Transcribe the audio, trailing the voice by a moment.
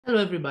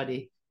Hello,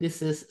 everybody.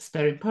 This is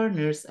Sparing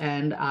Partners,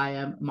 and I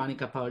am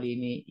Monica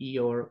Paolini,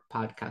 your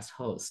podcast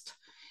host.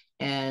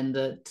 And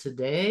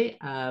today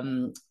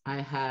I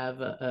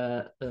have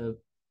a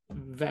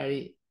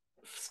very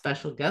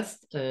special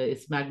guest.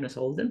 It's Magnus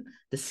Olden,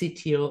 the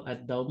CTO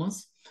at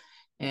Domos.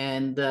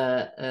 And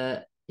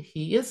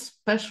he is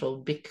special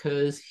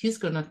because he's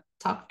going to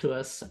talk to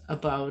us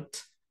about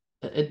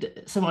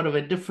somewhat of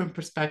a different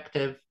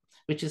perspective,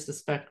 which is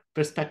the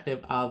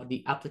perspective of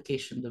the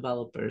application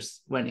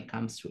developers when it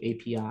comes to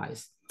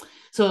APIs.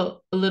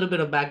 So a little bit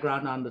of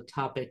background on the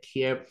topic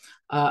here.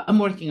 I'm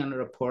working on a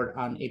report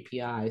on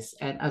APIs,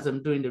 and as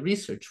I'm doing the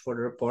research for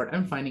the report,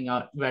 I'm finding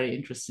out very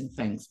interesting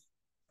things.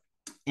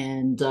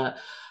 And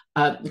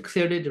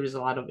clearly there is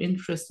a lot of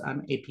interest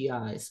on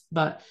APIs,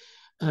 but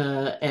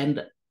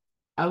and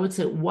I would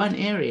say one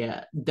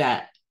area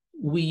that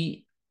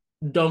we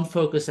don't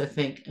focus, I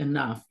think,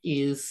 enough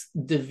is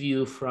the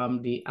view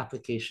from the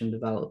application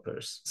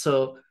developers.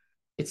 So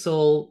it's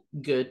all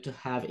good to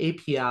have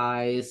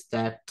APIs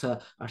that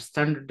are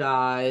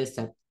standardized,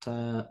 that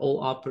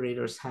all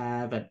operators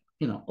have, and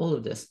all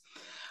of this,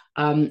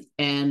 and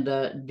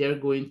they're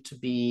going to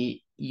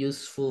be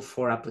useful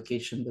for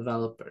application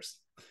developers.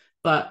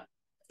 But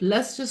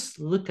let's just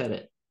look at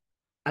it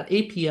at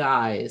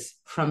APIs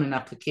from an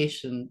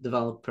application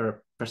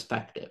developer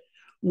perspective.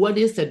 What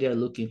is that they're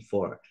looking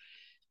for?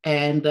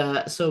 And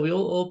so we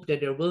all hope that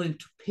they're willing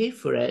to pay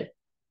for it,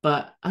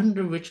 but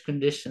under which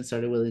conditions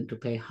are they willing to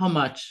pay? How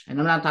much? And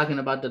I'm not talking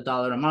about the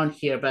dollar amount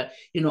here, but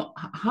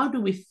how do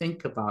we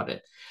think about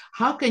it?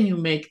 How can you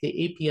make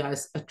the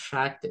APIs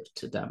attractive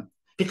to them?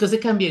 Because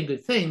it can be a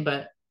good thing,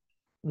 but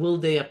will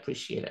they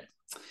appreciate it?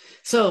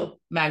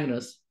 So,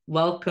 Magnus,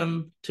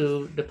 welcome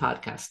to the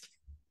podcast.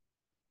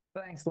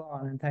 Thanks,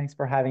 Lon, and thanks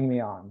for having me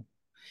on.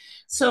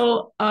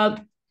 So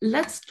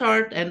let's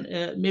start,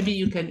 and maybe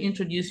you can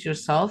introduce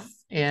yourself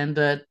and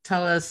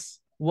tell us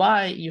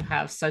why you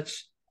have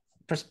such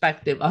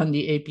perspective on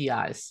the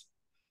APIs.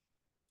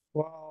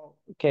 Well,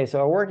 okay, so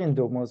I work in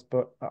Domos,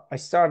 but I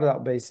started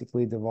out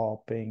basically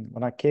developing.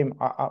 When I came,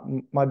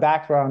 my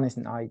background is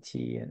in IT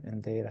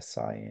and data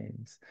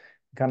science.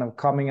 Kind of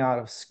coming out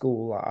of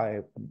school,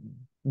 I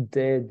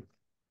did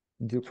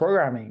do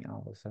programming. I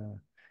was an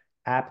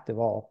app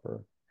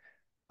developer.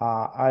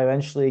 I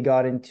eventually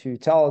got into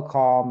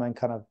telecom and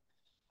kind of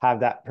have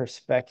that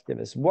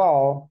perspective as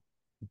well.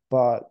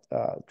 But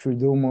through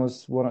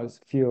Domos,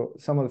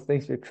 some of the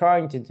things we're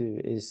trying to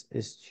do is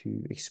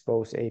to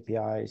expose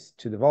APIs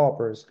to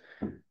developers.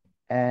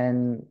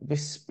 And we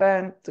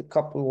spent a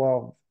couple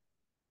of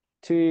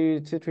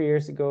 3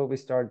 years ago, we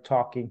started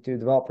talking to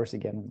developers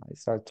again. I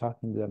started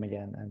talking to them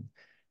again and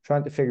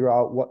trying to figure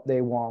out what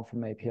they want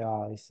from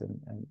APIs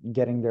and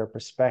getting their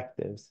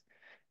perspectives.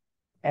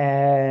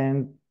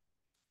 And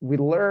we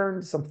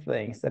learned some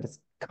things that is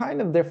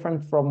kind of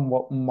different from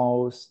what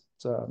most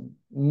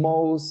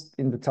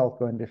in the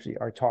telco industry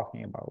are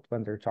talking about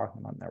when they're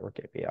talking about network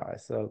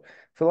APIs. So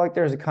I feel like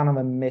there's a kind of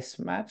a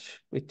mismatch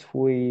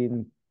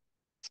between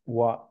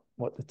what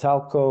the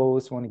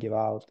telcos want to give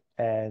out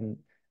and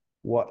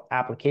what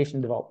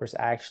application developers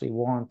actually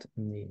want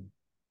and need.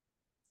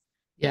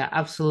 Yeah,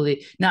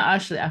 absolutely. Now,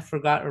 actually, I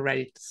forgot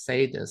already to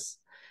say this,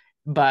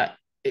 but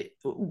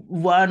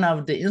one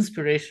of the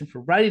inspiration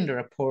for writing the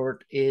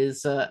report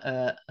is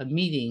a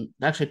meeting,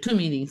 actually two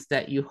meetings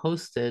that you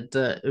hosted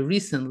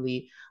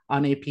recently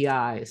on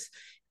APIs.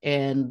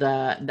 And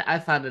I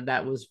thought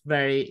that was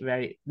very,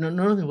 very not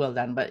only well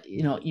done, but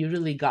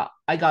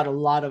I got a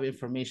lot of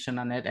information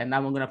on it, and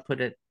I'm going to put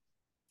it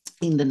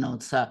in the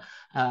notes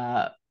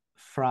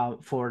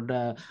from for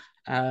the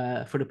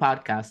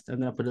podcast.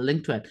 I'm going to put a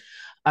link to it.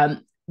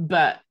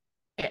 But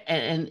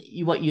and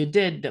what you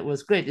did that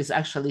was great is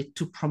actually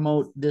to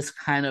promote this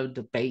kind of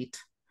debate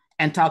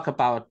and talk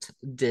about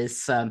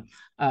this sort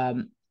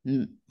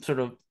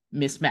of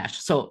mismatch.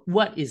 So,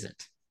 what is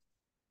it?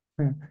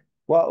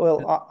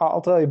 Well, I'll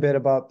tell you a bit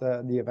about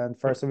the event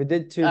first. So we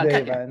did two-day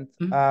Okay. event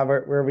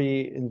where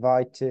we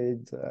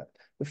invited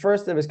the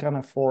first it was kind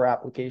of for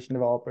application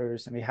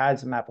developers, and we had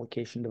some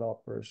application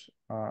developers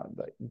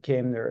that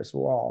came there as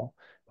well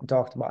and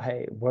talked about,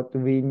 hey, what do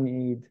we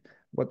need?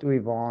 What do we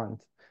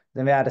want?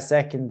 Then we had a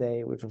second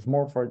day, which was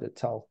more for the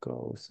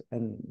telcos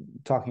and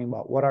talking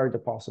about what are the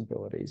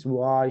possibilities?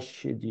 Why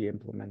should you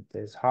implement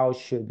this? How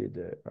should you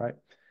do it, right?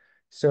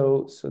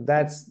 So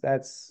that's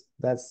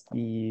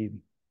the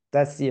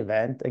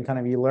event, and kind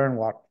of you learn a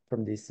lot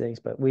from these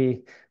things. But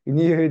we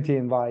knew who to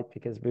invite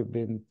because we've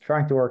been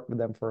trying to work with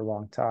them for a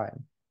long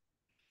time.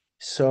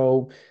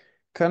 So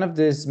kind of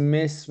this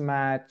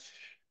mismatch,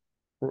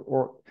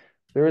 or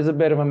there is a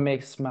bit of a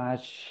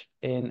mismatch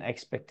in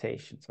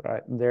expectations,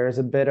 right? There's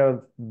a bit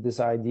of this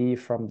idea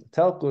from the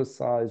telco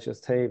side,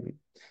 just hey,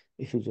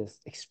 if you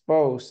just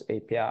expose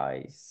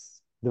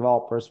APIs,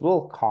 developers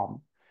will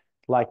come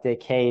like they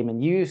came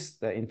and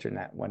used the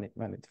internet when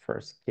it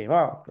first came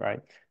out, right?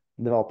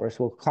 Developers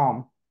will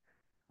come.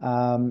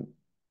 And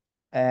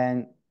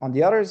on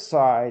the other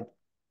side,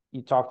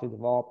 you talk to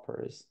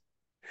developers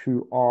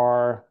who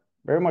are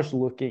very much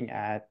looking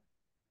at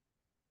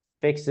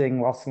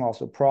fixing lots and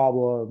lots of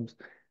problems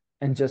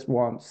and just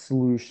want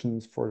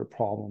solutions for the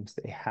problems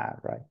they have,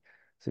 right?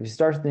 So if you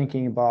start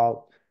thinking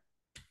about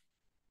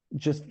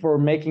just for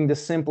making the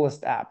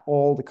simplest app,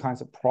 all the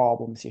kinds of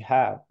problems you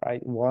have,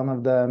 right? One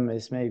of them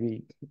is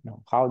maybe,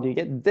 how do you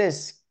get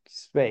disk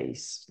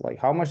space? Like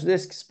how much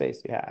disk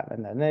space do you have?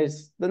 And then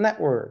there's the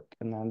network,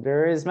 and then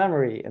there is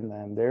memory, and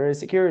then there is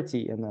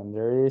security, and then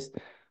there is,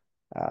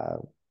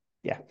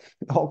 yeah,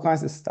 all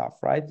kinds of stuff,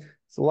 right?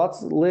 So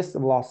list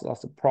of lots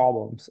of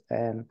problems.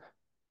 And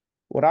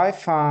what I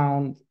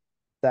found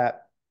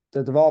that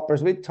the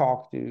developers we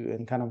talked to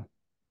and kind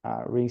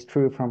of rings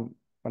true from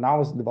when I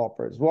was a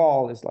developer as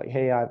well is like,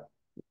 hey, I have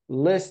a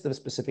list of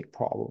specific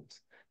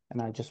problems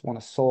and I just want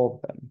to solve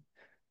them.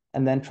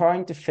 And then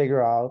trying to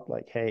figure out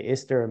like, hey,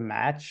 is there a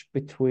match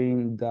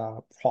between the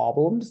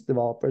problems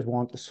developers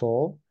want to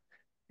solve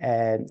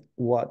and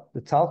what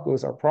the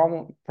telcos are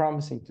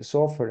promising to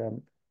solve for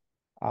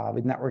them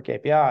with network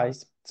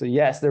APIs? So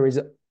yes, there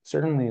is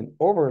certainly an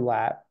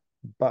overlap,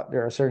 but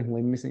there are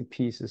certainly missing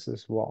pieces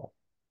as well.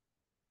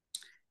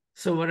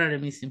 So what are the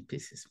missing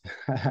pieces?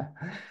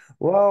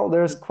 Well,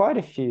 there's quite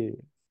a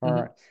few,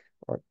 Mm-hmm.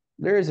 or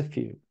there is a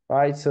few,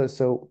 right?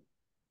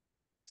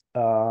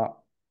 Uh,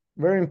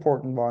 very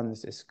important one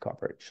is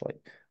coverage.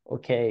 Like,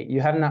 okay,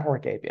 you have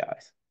network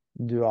APIs.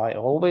 Do I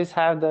always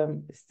have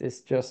them? Is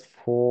this just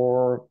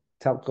for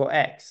telco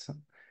X,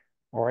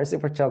 or is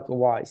it for telco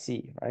Y,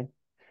 C, right?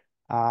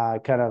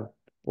 Kind of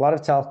a lot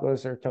of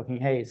telcos are talking,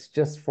 hey, it's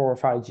just for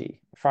 5G,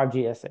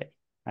 5G SA,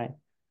 right?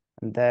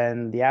 And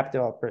then the app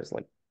developer is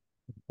like,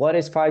 what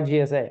is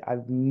 5G SA? I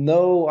have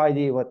no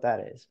idea what that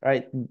is,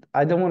 right?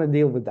 I don't want to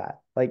deal with that.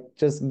 Like,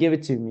 just give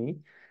it to me.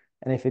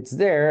 And if it's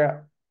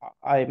there,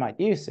 I might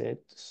use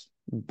it,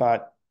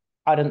 but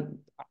I don't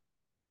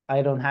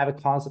I don't have a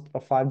concept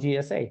of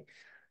 5G SA.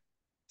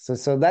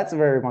 So that's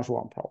very much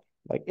one problem.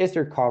 Like, is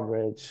there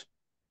coverage?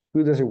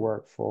 Who does it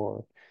work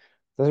for?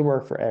 Does it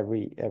work for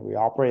every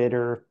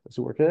operator? Does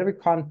it work in every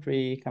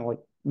country? Kind of like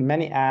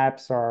many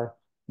apps are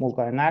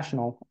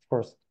multinational. Of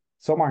course,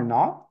 some are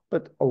not,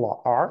 but a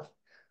lot are.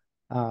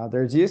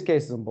 There's use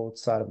cases on both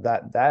sides of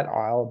that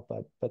aisle,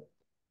 but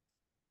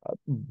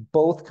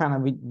both kind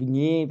of we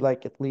need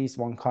like at least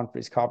one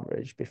country's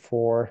coverage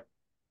before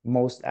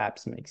most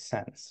apps make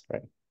sense,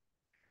 right?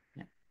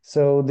 Yeah.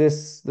 So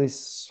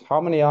this how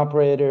many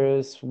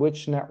operators,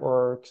 which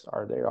networks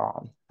are they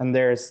on? And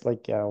there's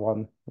like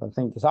one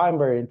thing that I'm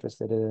very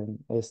interested in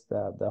is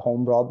the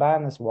home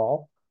broadband as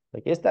well.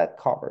 Like, is that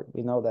covered?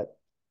 We know that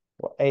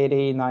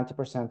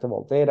 80-90% of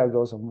all data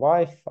goes on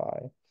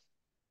Wi-Fi.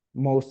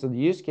 Most of the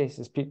use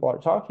cases people are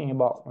talking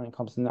about when it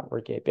comes to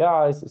network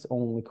APIs is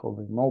only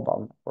covering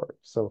mobile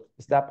networks. So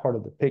is that part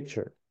of the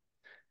picture?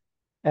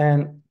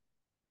 And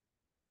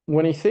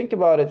when you think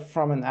about it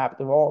from an app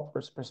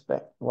developer's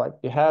perspective, like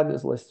you have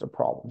this list of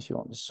problems you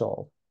want to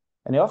solve,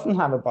 and you often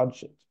have a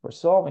budget for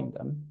solving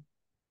them,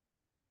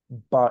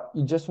 but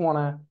you just want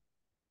to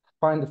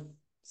find the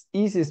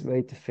easiest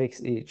way to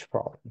fix each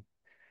problem.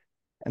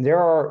 And there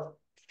are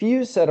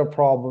few set of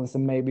problems that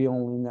maybe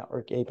only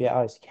network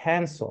APIs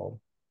can solve.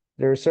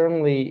 There are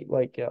certainly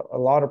like a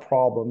lot of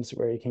problems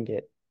where you can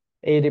get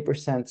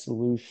 80%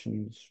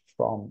 solutions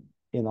from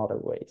in other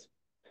ways.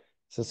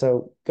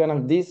 So kind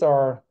of these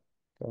are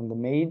kind of the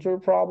major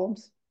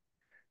problems.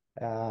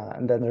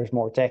 And then there's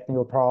more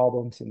technical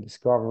problems in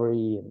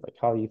discovery and like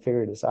how you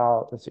figure this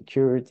out and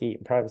security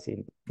and privacy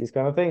and these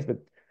kind of things. But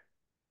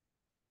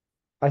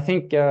I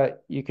think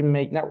you can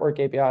make network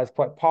APIs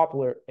quite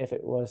popular if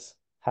it was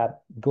had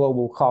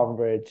global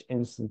coverage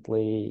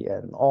instantly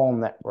and all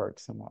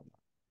networks and whatnot.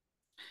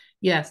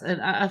 Yes, and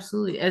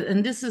absolutely.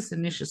 And this is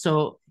an issue.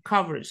 So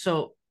coverage.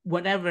 So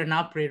whatever an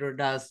operator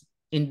does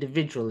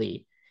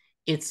individually,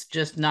 it's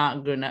just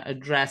not going to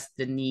address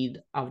the need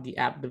of the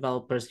app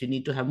developers. You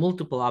need to have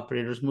multiple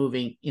operators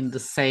moving in the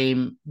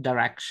same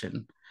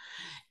direction.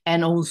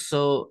 And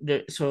also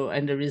there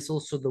is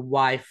also the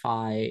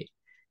Wi-Fi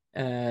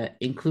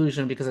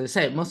inclusion because as I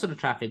say, most of the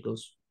traffic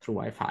goes through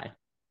Wi-Fi,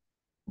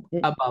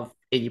 above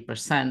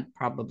 80%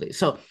 probably.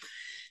 So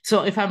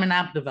if I'm an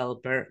app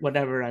developer,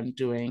 whatever I'm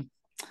doing,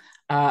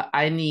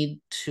 I need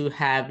to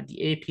have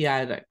the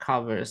API that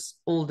covers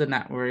all the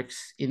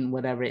networks in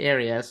whatever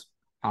areas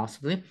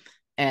possibly,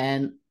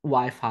 and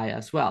Wi-Fi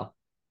as well.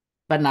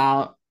 But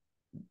now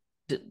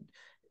the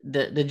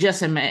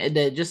GSMA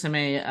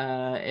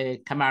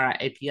Camara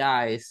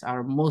APIs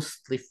are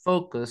mostly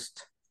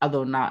focused,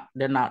 although not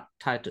they're not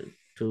tied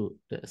to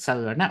the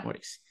cellular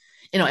networks.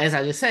 As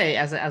I just say,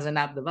 as an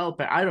app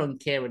developer, I don't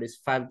care whether it's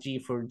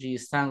 5G, 4G,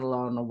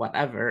 standalone, or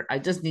whatever. I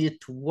just need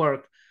it to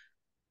work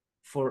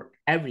for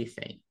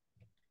everything.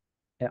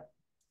 Yeah.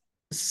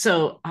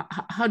 So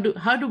how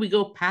do we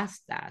go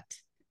past that?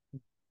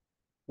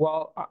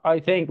 Well, I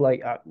think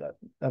like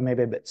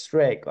maybe a bit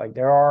strict. Like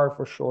there are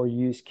for sure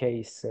use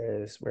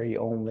cases where you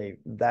only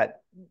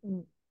that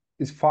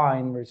is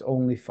fine where it's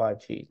only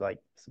 5G, like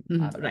I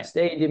don't know, Right.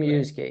 stadium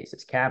use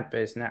cases,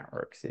 campus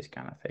networks, these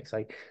kind of things.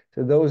 Like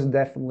so those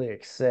definitely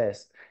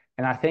exist.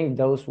 And I think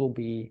those will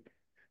be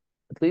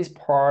at least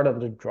part of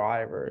the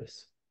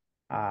drivers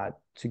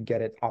to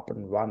get it up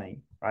and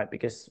running, right?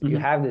 Because you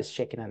Mm-hmm. have this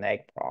chicken and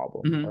egg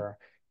problem Mm-hmm. where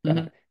kind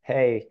Mm-hmm. of,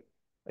 hey,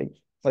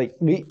 like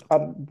we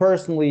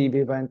personally,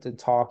 we went and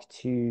talked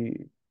to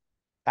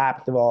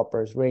app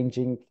developers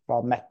ranging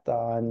from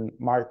Meta and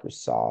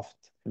Microsoft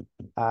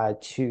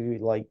to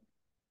like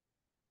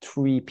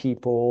three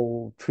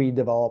people, three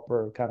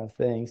developer kind of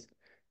things,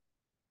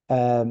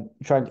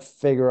 trying to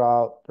figure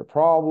out the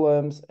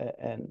problems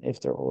and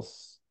if there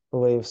was a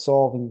way of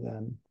solving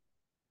them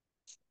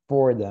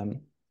for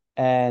them.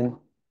 And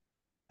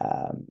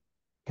um,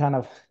 kind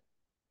of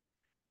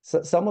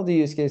so some of the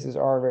use cases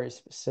are very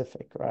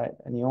specific, right?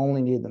 And you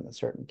only need them in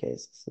certain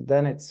cases. So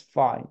then it's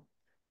fine.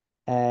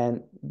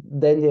 And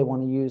then they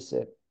want to use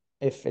it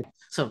if it.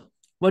 So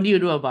what do you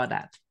do about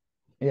that?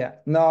 Yeah,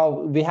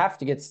 no, we have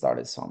to get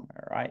started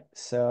somewhere, right?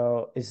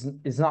 So it's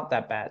not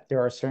that bad.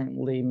 There are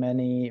certainly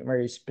many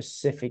very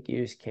specific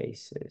use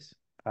cases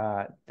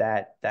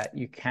that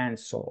you can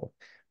solve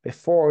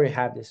before we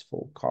have this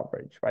full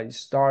coverage, right?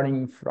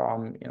 Starting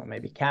from,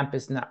 maybe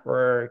campus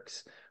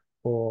networks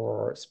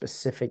or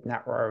specific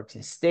networks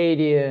in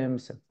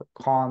stadiums and for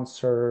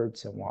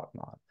concerts and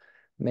whatnot.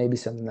 Maybe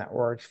some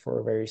networks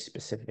for very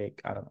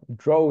specific, I don't know,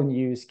 drone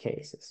use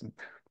cases,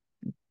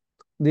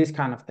 these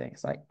kind of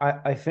things. Like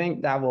I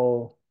think that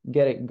will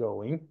get it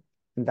going,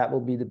 and that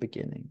will be the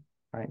beginning,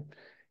 right?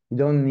 You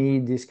don't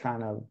need this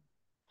kind of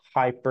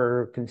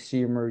hyper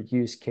consumer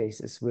use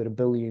cases with a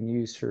billion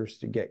users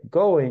to get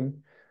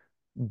going,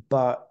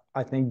 but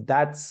I think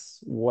that's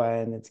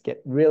when it's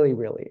get really,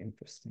 really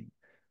interesting.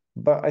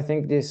 But I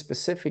think these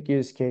specific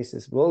use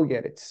cases will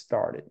get it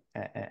started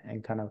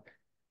and kind of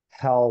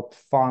help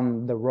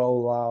fund the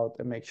rollout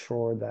and make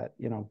sure that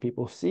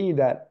people see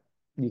that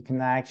you can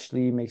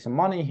actually make some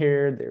money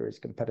here. There is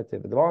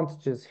competitive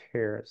advantages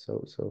here.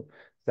 So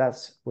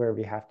that's where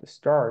we have to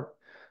start.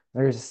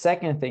 There's a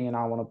second thing, and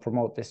I want to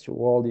promote this to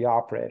all the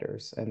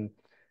operators, and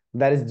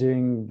that is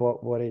doing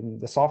what in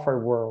the software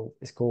world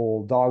is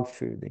called dog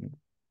fooding,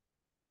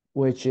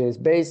 which is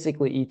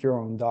basically eat your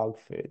own dog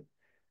food.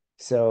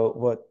 So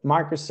what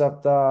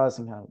Microsoft does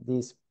and how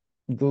these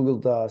Google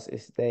does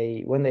is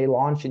when they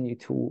launch a new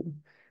tool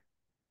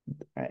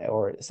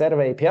or a set of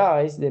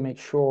APIs, they make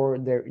sure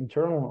their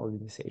internal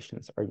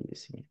organizations are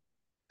using it.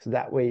 So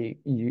that way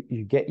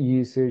you get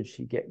usage,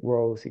 you get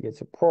growth, you get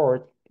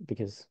support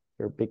because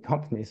they're big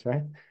companies,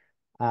 right?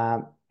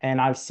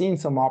 And I've seen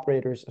some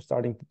operators are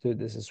starting to do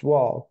this as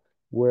well,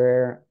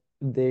 where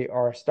they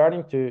are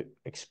starting to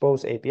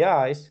expose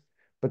APIs,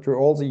 but they're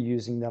also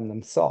using them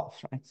themselves,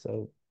 right?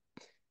 So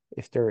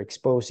if they're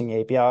exposing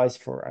APIs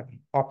for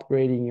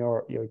upgrading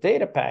your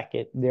data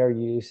packet, they're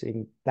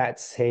using that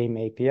same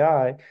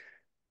API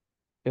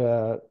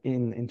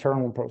in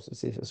internal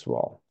processes as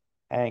well.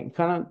 And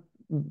kind of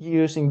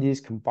using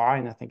these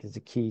combined, I think, is the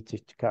key to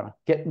kind of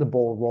get the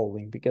ball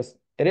rolling because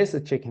it is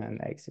a chicken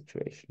and egg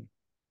situation.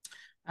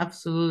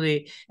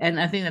 Absolutely. And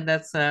I think that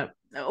that's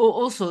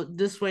also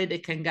this way they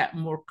can get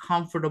more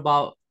comfort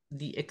about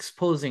the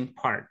exposing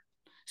part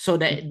so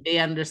that they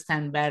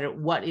understand better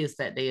what is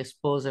that they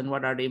expose and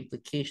what are the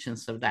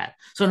implications of that.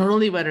 So not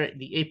only whether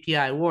the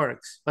API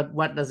works, but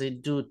what does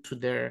it do to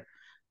their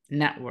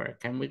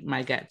network, and we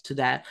might get to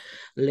that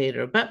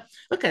later. But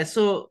okay,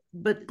 so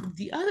but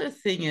the other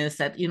thing is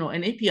that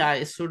an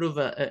API is sort of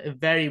a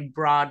very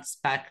broad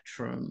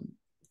spectrum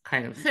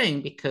kind of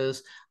thing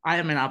because I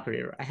am an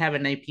operator, I have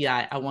an API,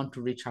 I want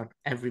to reach out to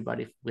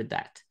everybody with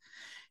that.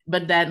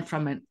 But then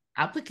from an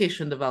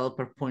application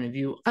developer point of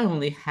view, I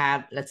only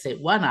have, let's say,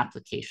 one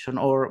application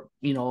or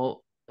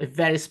a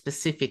very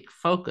specific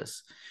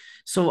focus.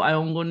 So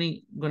I'm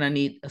gonna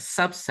need a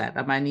subset.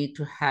 I might need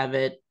to have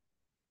it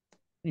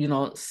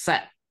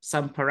set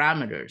some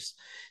parameters.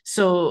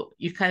 So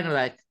you kind of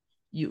like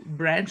you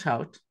branch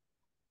out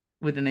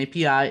with an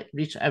API,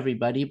 reach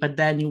everybody, but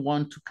then you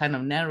want to kind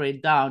of narrow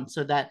it down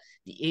so that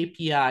the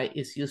API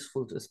is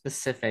useful to a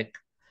specific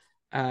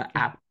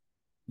app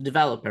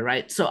developer,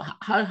 right? So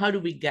how do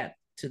we get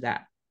to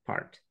that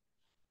part?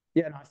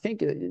 Yeah, and I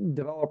think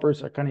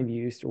developers are kind of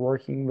used to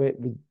working with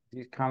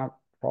these kind of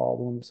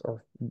problems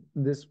or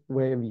this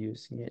way of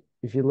using it.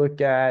 If you look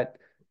at,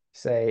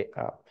 say,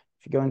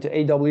 if you go into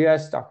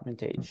AWS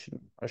documentation,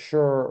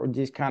 Azure, or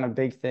these kind of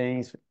big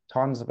things,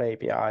 tons of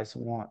APIs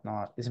and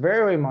whatnot, it's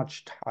very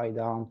much tied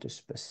down to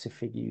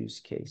specific use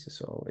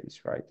cases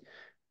always, right?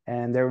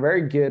 And they're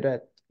very good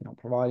at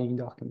providing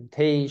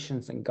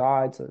documentations and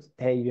guides as,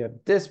 hey, you have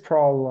this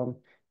problem,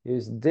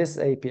 use this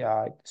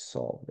API to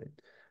solve it.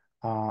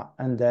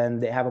 And then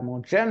they have a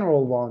more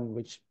general one,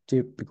 which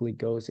typically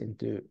goes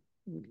into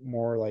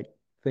more like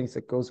things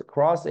that goes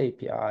across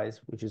APIs,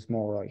 which is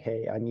more like,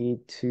 hey, I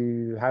need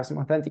to have some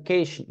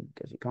authentication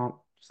because you can't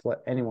just let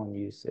anyone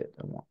use it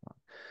and whatnot.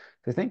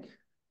 So I think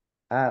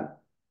uh,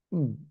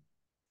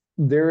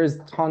 there is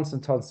tons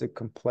and tons of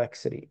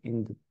complexity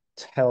in the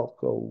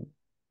telco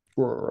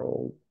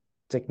world,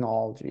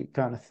 technology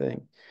kind of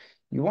thing.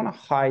 You want to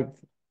hide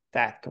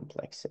that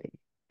complexity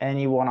and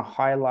you want to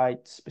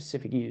highlight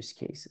specific use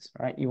cases,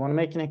 right? You want to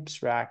make an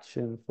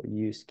abstraction for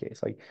use case.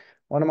 Like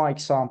one of my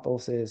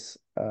examples is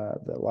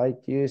the light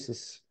use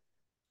is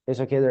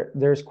is, okay,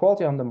 there's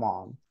quality on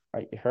demand,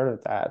 right? You heard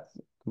of that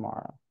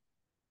tomorrow.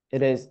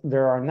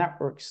 There are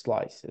network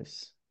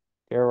slices.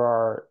 There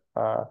are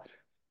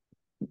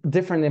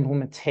different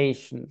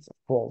implementations of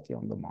quality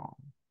on demand.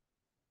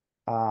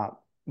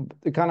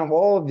 Kind of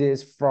all of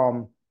this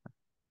from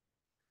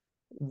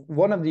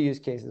one of the use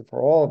cases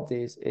for all of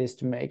these is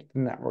to make the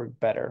network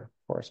better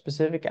for a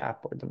specific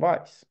app or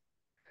device.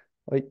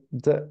 Like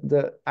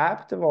the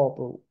app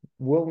developer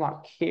will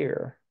not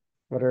care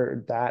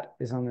whether that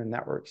is on a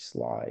network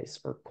slice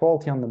or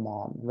quality on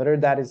demand, whether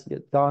that is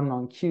done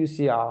on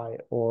QCI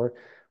or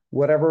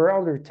whatever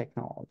other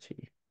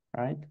technology,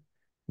 right?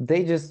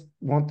 They just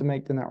want to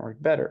make the network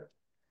better.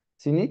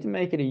 So you need to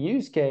make it a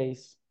use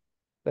case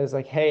that's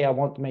like, hey, I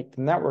want to make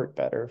the network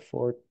better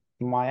for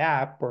my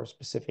app or a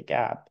specific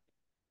app.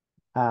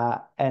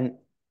 And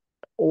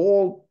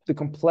all the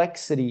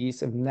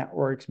complexities of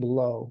networks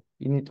below,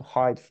 you need to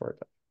hide for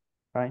them,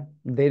 right?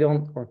 They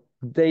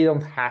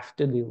don't have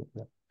to deal with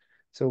them.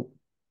 So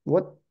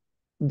what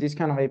this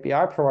kind of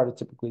API provider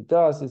typically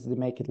does is they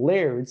make it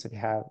layered, so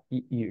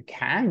you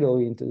can go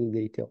into the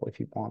detail if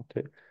you want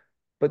to,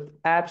 but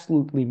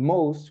absolutely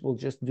most will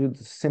just do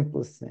the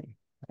simplest thing,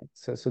 right?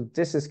 So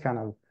this is kind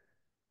of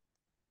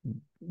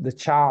the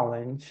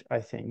challenge, I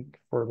think,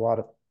 for a lot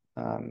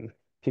of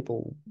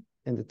people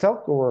in the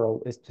telco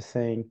world, is to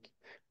think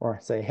or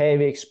say, hey,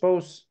 we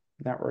expose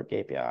network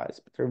APIs,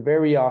 but they're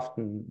very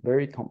often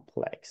very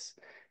complex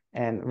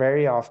and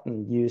very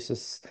often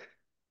uses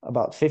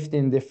about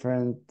 15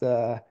 different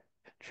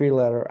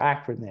three-letter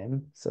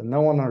acronyms. So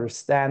no one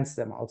understands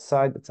them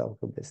outside the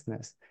telco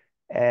business.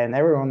 And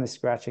everyone is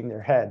scratching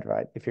their head,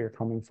 right, if you're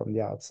coming from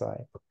the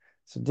outside.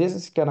 So this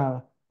is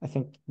gonna, I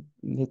think,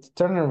 you need to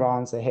turn it around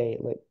and say, hey,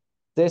 like,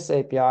 this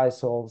API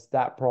solves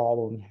that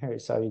problem.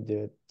 Here's how you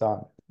do it,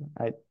 done,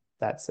 right?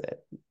 That's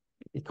it.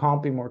 It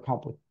can't be more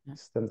complex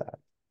than that.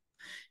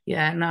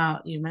 Yeah,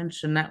 now you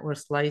mentioned network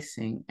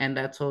slicing, and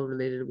that's all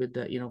related with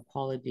the,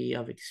 quality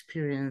of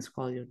experience,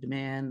 quality of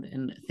demand,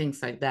 and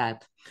things like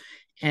that.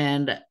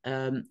 And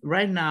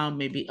right now,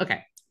 maybe,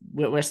 okay,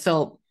 we're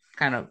still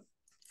kind of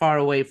far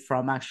away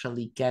from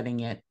actually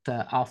getting it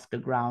off the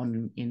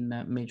ground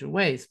in major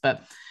ways,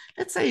 but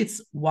let's say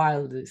it's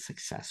wildly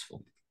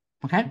successful.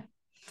 Okay.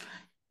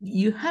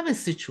 You have a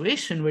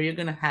situation where you're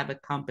going to have a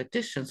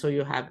competition. So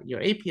you have your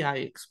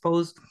API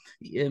exposed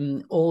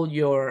in all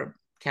your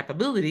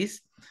capabilities.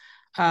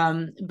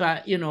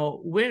 But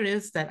where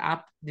is that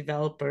app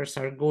developers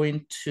are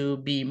going to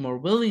be more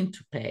willing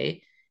to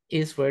pay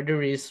is where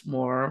there is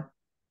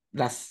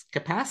less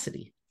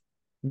capacity.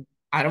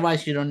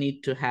 Otherwise, you don't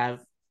need to have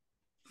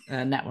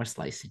network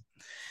slicing.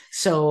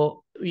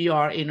 So you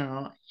are in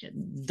a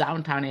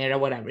downtown area,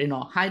 whatever,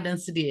 high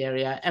density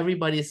area,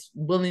 everybody's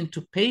willing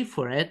to pay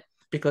for it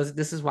because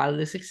this is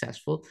wildly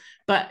successful,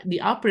 but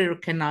the operator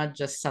cannot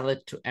just sell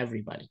it to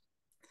everybody.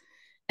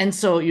 And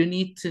so you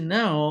need to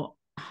know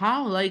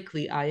how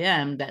likely I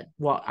am that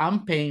what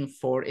I'm paying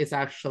for is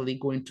actually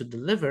going to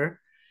deliver,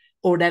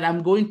 or that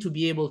I'm going to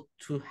be able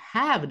to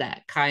have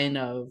that kind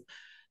of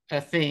a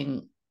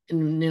thing,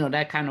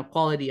 that kind of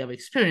quality of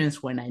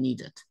experience when I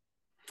need it.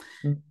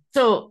 Mm.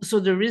 So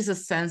there is a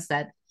sense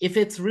that if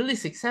it's really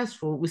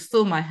successful, we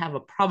still might have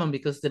a problem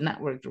because the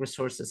network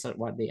resources are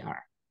what they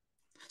are.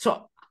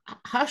 So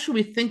how should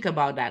we think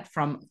about that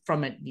from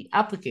the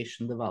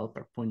application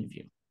developer point of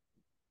view?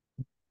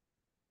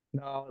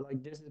 No,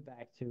 like, this is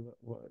back to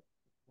what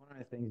one of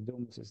the things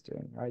Domos is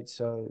doing, right?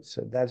 So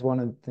that's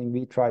one of the things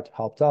we try to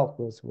help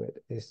telcos with,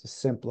 is to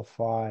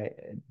simplify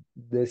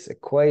this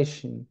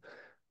equation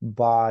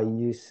by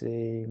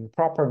using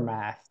proper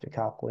math to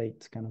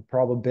calculate kind of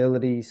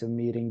probabilities of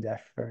meeting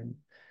different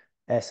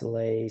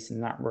SLAs and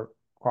network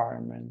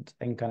requirements,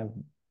 and kind of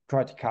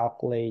try to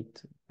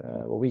calculate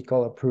what we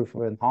call a proof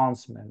of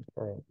enhancement,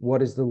 or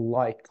what is the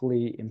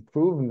likely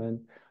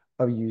improvement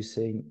of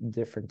using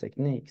different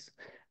techniques,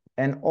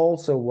 and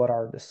also what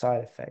are the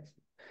side effects.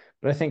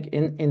 But I think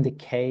in the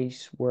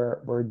case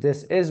where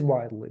this is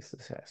widely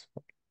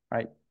successful,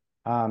 right,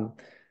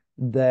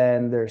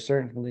 then there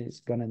certainly is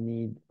going to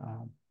need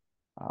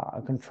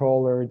a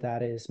controller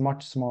that is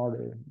much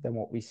smarter than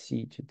what we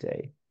see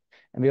today.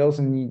 And we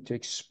also need to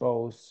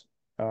expose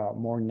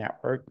more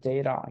network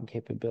data and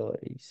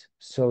capabilities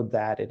so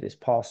that it is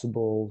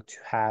possible to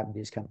have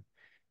these kind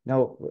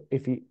of,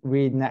 if you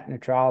read net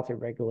neutrality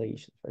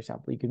regulations, for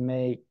example,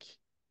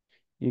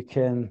 you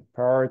can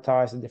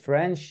prioritize and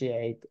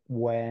differentiate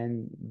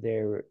when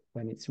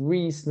it's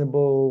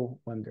reasonable,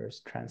 when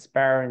there's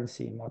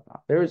transparency and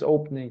whatnot. There's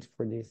openings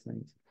for these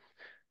things.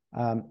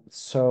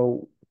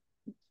 So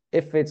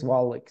if it's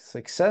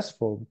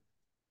successful,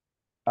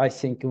 I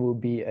think it will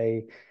be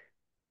a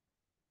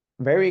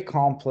very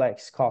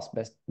complex cost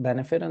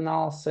benefit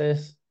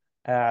analysis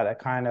that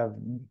kind of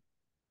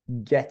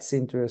gets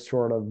into a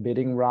sort of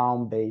bidding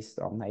round based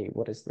on, hey,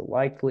 what is the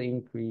likely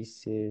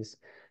increases,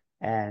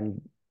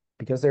 and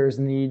because there is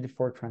need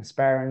for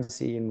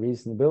transparency and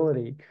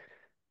reasonability,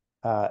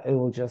 it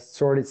will just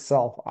sort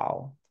itself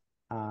out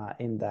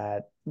in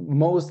that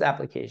most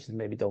applications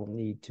maybe don't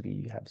need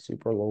to have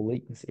super low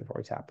latency, for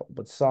example,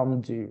 but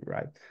some do,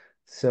 right?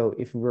 So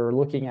if we're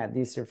looking at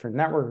these different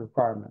network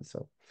requirements,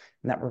 so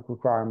network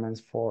requirements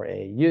for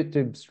a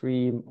YouTube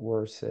stream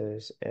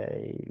versus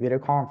a video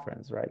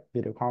conference, right?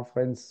 Video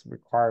conference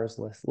requires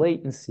less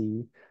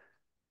latency.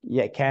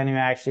 Yet, can you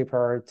actually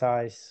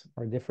prioritize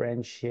or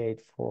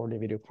differentiate for the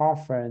video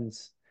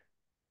conference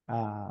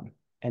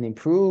and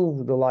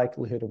improve the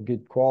likelihood of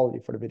good quality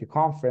for the video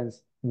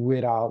conference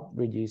without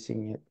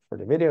reducing it for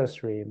the video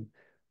stream?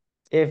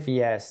 If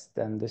yes,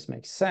 then this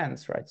makes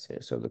sense, right?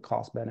 So the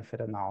cost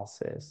benefit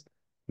analysis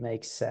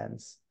makes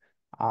sense.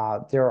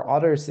 There are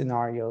other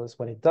scenarios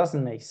when it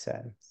doesn't make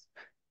sense.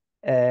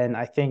 And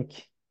I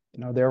think,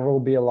 there will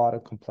be a lot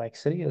of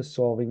complexity of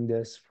solving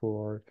this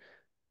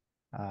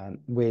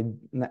with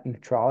net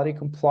neutrality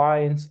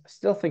compliance. I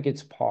still think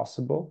it's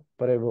possible,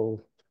 but it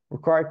will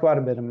require quite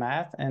a bit of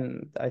math,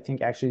 and I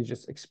think actually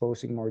just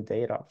exposing more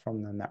data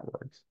from the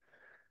networks.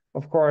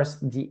 Of course,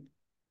 the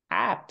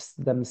apps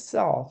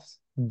themselves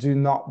do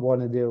not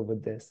want to deal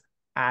with this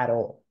at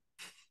all,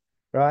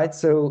 right?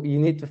 So you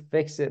need to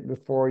fix it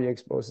before you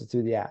expose it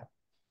to the app, for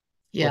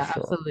Yeah,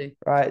 sure, absolutely.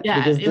 right? Yeah,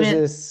 Because I this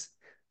mean, is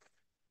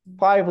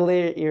 5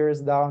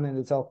 layers down in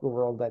the telco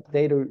world that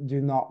they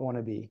do not want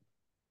to be.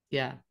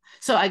 yeah.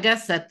 So I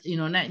guess that,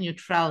 net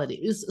neutrality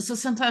is, so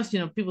sometimes,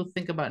 people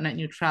think about net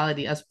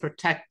neutrality as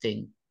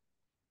protecting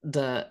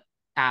the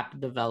app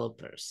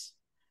developers,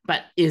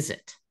 but is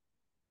it?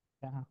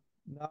 Yeah.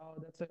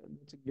 No, that's a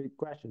good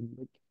question.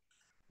 Like,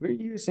 we're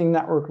using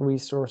network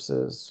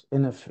resources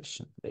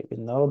inefficiently. We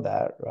know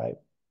that, right?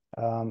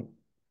 Um,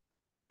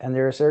 and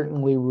there is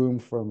certainly room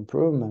for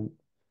improvement.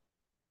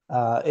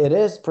 It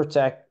is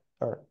protecting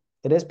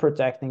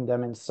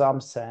them in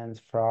some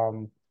sense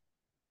from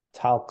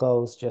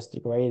telcos just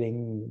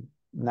degrading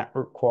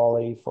network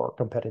quality for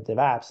competitive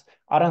apps.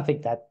 I don't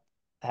think that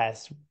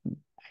has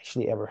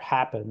actually ever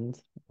happened,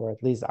 or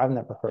at least I've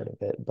never heard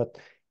of it. But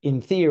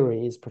in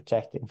theory, it's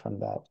protecting from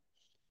that.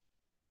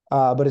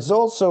 But it's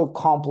also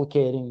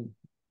complicating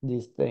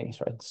these things,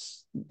 right?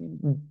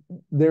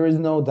 There is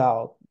no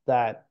doubt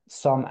that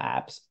some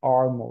apps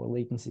are more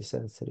latency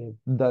sensitive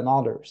than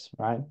others,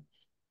 right?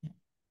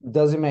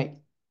 Does it make,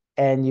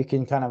 and you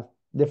can kind of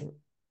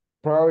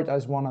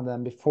prioritize one of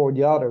them before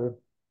the other,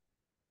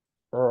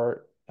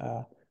 or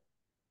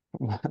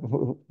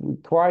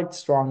quite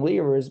strong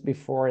levers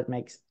before it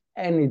makes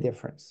any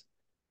difference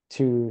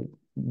to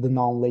the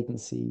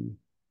non-latency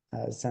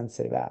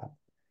sensitive app.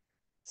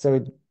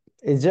 So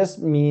it just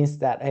means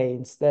that, hey,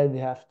 instead we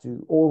have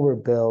to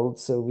overbuild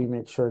so we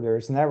make sure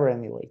there's never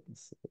any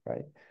latency,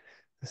 right?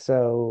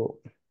 So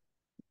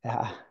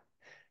yeah,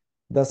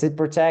 does it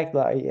protect?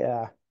 Like,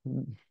 yeah,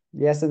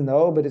 yes and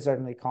no, but it's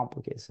certainly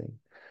complicating.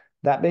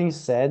 That being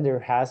said, there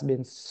has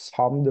been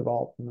some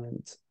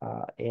development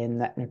in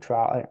net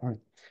neutrality, or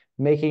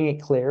making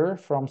it clear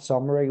from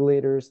some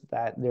regulators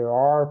that there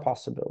are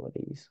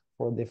possibilities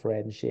for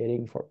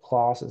differentiating for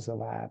classes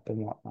of app and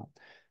whatnot.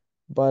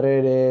 But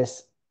it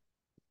is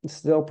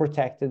still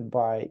protected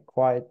by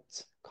quite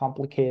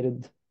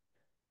complicated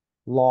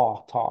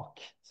law talk.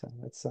 So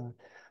it's an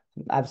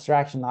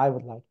abstraction I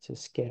would like to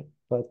skip,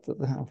 but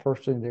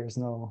unfortunately, there's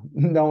no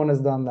one has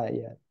done that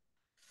yet.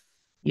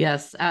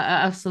 Yes,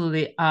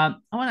 absolutely. I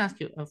want to ask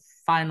you a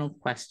final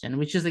question,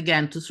 which is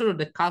again to sort of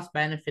the cost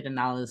benefit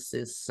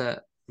analysis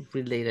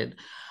related.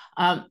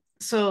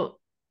 So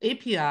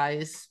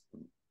APIs,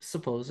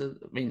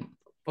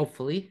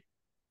 hopefully,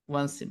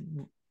 once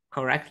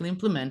correctly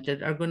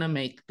implemented, are going to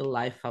make the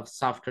life of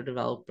software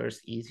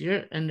developers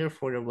easier, and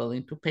therefore they're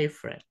willing to pay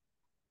for it.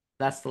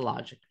 That's the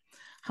logic.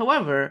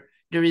 However,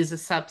 there is a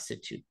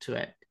substitute to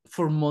it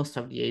for most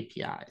of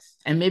the APIs.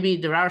 And maybe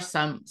there are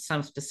some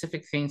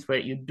specific things where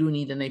you do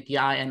need an API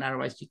and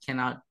otherwise you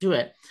cannot do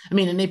it. I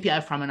mean, an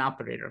API from an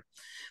operator.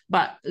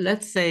 But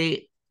let's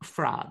say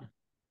fraud.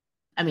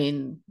 I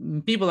mean,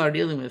 people are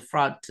dealing with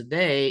fraud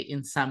today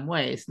in some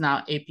ways.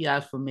 Now,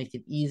 APIs will make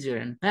it easier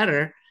and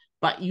better,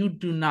 but you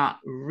do not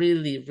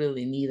really,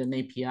 really need an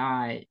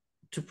API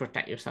to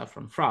protect yourself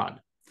from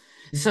fraud.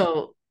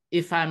 So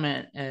if I'm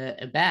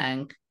a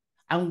bank,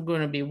 I'm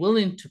going to be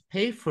willing to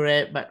pay for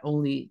it, but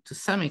only to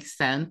some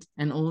extent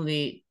and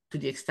only to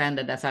the extent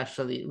that that's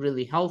actually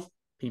really helping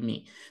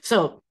me.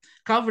 So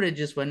coverage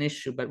is one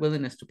issue, but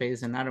willingness to pay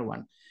is another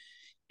one.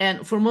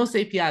 And for most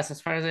APIs, as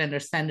far as I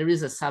understand, there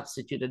is a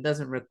substitute that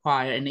doesn't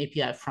require an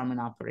API from an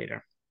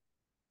operator.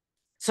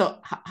 So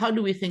how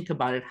do we think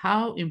about it?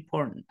 How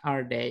important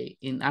are they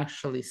in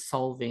actually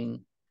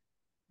solving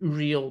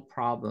real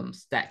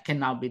problems that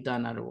cannot be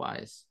done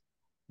otherwise?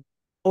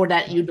 Or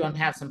that you don't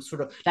have some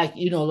sort of like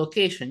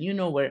location,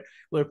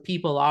 where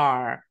people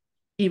are,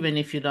 even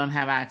if you don't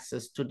have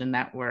access to the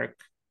network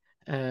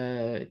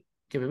uh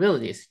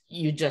capabilities.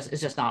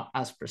 It's just not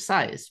as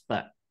precise,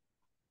 but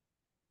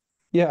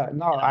Yeah,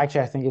 no,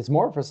 actually, I think it's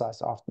more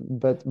precise often,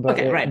 but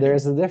okay, right.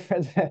 there's a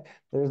different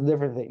there's a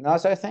different thing. Now,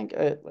 so I think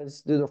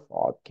let's do the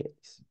fraud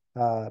case,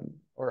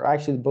 or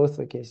actually both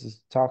the cases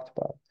you talked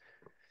about.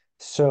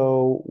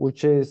 So,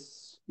 which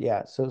is,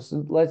 yeah, so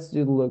let's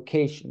do the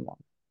location one.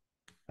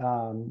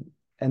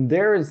 And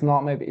there is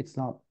not, maybe it's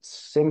not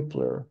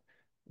simpler,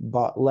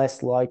 but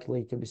less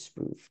likely to be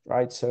spoofed,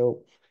 right?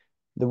 So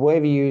the way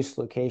we use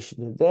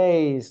location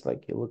today is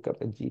like you look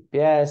up a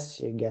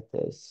GPS, you get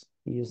this,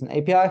 you use an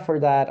API for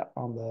that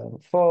on the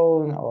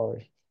phone,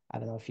 or I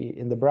don't know if you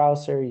in the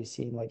browser, you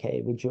see like,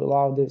 hey, would you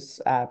allow this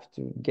app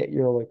to get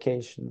your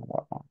location and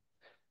whatnot?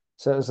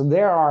 So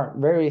there are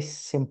very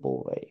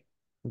simple way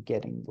of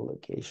getting the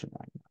location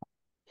right now.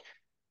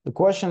 The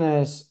question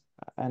is,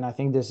 and I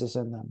think this is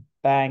in the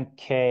bank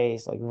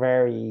case, like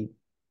very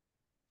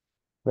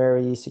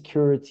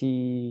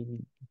security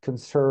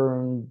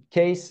concerned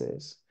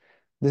cases,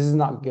 this is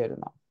not good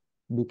enough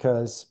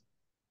because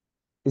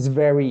it's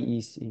very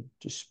easy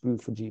to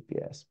spoof a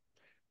GPS,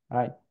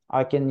 right?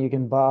 You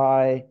can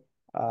buy,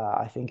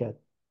 I think a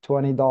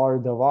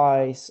 $20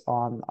 device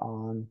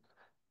on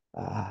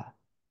uh,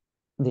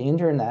 the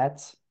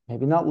internet,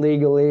 maybe not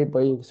legally, but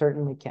you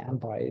certainly can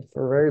buy it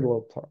for a very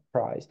low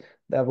price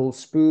that will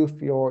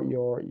spoof your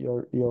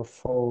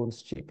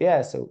phone's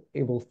GPS, so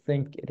it will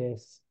think it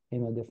is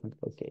in a different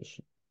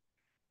location,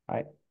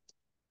 right?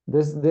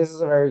 This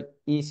is a very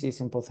easy,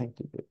 simple thing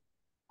to do.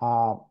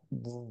 Uh,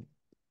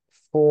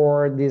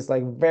 for these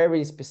like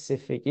very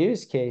specific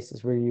use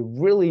cases where you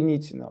really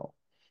need to know,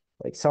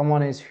 like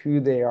someone is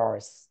who they are,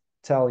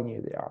 telling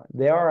you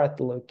they are at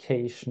the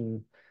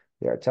location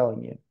they are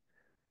telling you.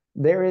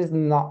 There is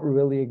not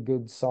really a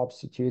good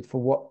substitute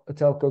for what a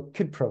telco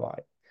could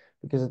provide,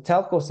 because a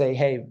telco say,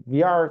 hey,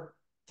 VR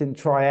can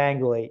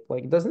triangulate.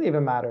 Like it doesn't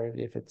even matter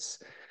if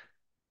it's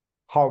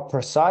how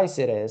precise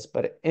it is,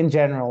 but in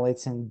general,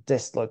 it's in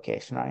this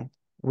location, right?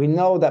 We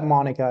know that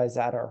Monica is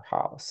at her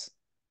house.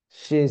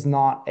 She's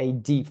not a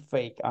deep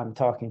fake I'm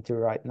talking to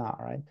right now,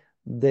 right?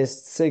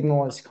 This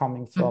signal is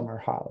coming from her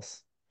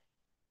house.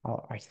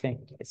 Oh, I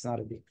think it's not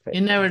a deep fake.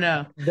 You never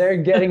know. They're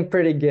getting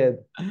pretty good.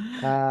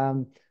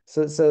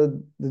 So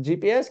the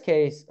GPS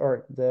case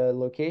or the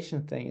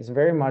location thing is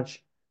very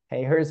much,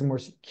 hey, here's a more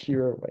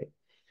secure way.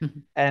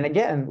 And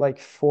again, like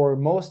for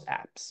most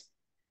apps,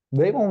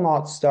 they will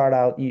not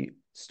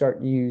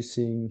start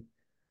using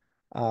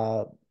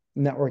uh,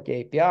 network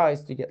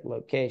APIs to get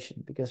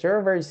location, because there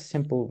are very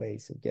simple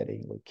ways of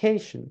getting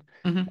location.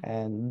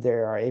 And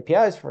there are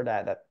APIs for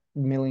that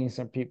millions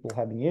of people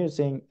have been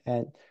using,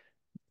 and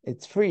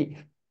it's free,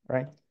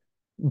 right?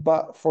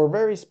 But for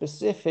very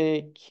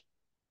specific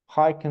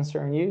high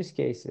concern use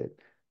cases,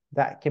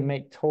 that can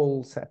make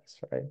total sense,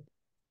 right?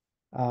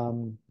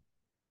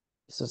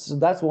 So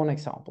that's one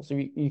example. So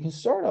you can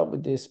start out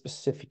with this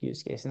specific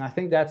use case, and I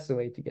think that's the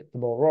way to get the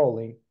ball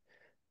rolling.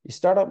 You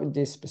start out with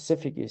these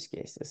specific use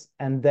cases,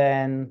 and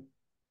then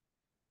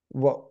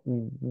what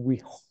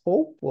we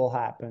hope will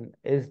happen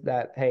is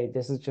that, hey,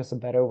 this is just a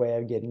better way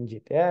of getting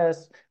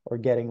GPS or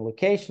getting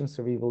location,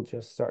 so we will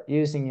just start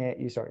using it.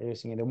 You start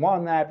using it in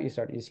one app, you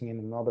start using it in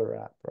another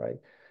app, right?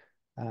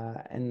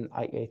 And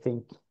I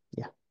think,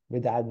 yeah,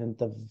 with the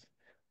advent of,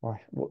 or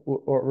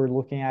what we're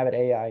looking at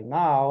AI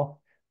now,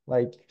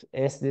 like,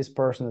 is this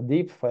person a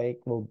deep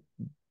fake, will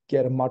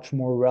get a much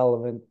more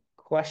relevant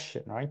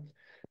question, right?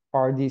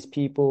 Are these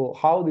people,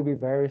 how do we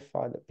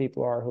verify that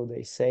people are who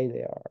they say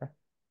they are?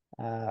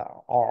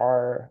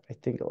 I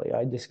think, like,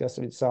 I discussed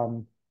with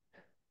some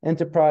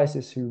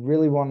enterprises who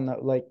really want to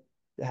like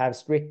have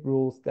strict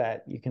rules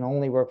that you can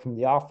only work from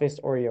the office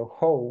or your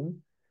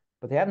home,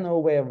 but they have no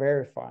way of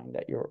verifying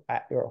that you're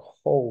at your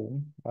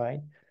home,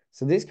 right?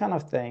 So these kind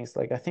of things,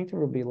 like I think there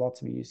will be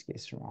lots of use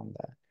cases around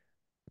that.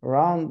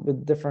 Around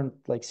with different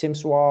like SIM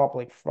swap,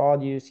 like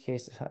fraud use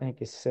cases, I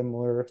think is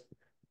similar.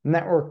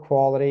 Network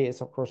quality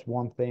is of course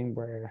one thing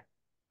where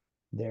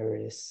there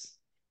is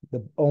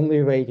the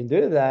only way you can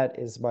do that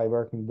is by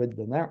working with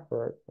the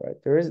network,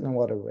 right? There is no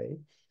other way.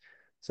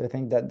 So I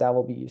think that that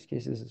will be use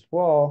cases as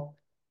well.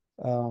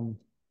 Um,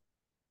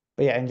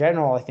 but yeah, in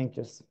general, I think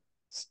just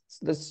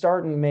let's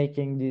start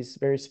making these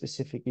very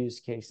specific use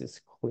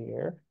cases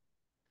clear,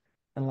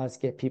 and let's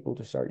get people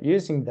to start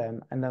using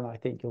them. And then I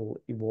think it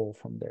will evolve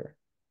from there.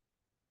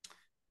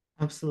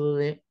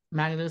 Absolutely.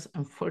 Magnus,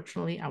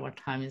 unfortunately, our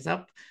time is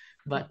up,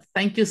 but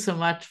thank you so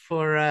much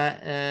for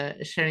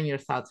sharing your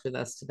thoughts with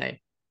us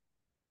today.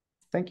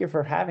 Thank you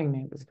for having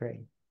me. It was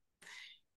great.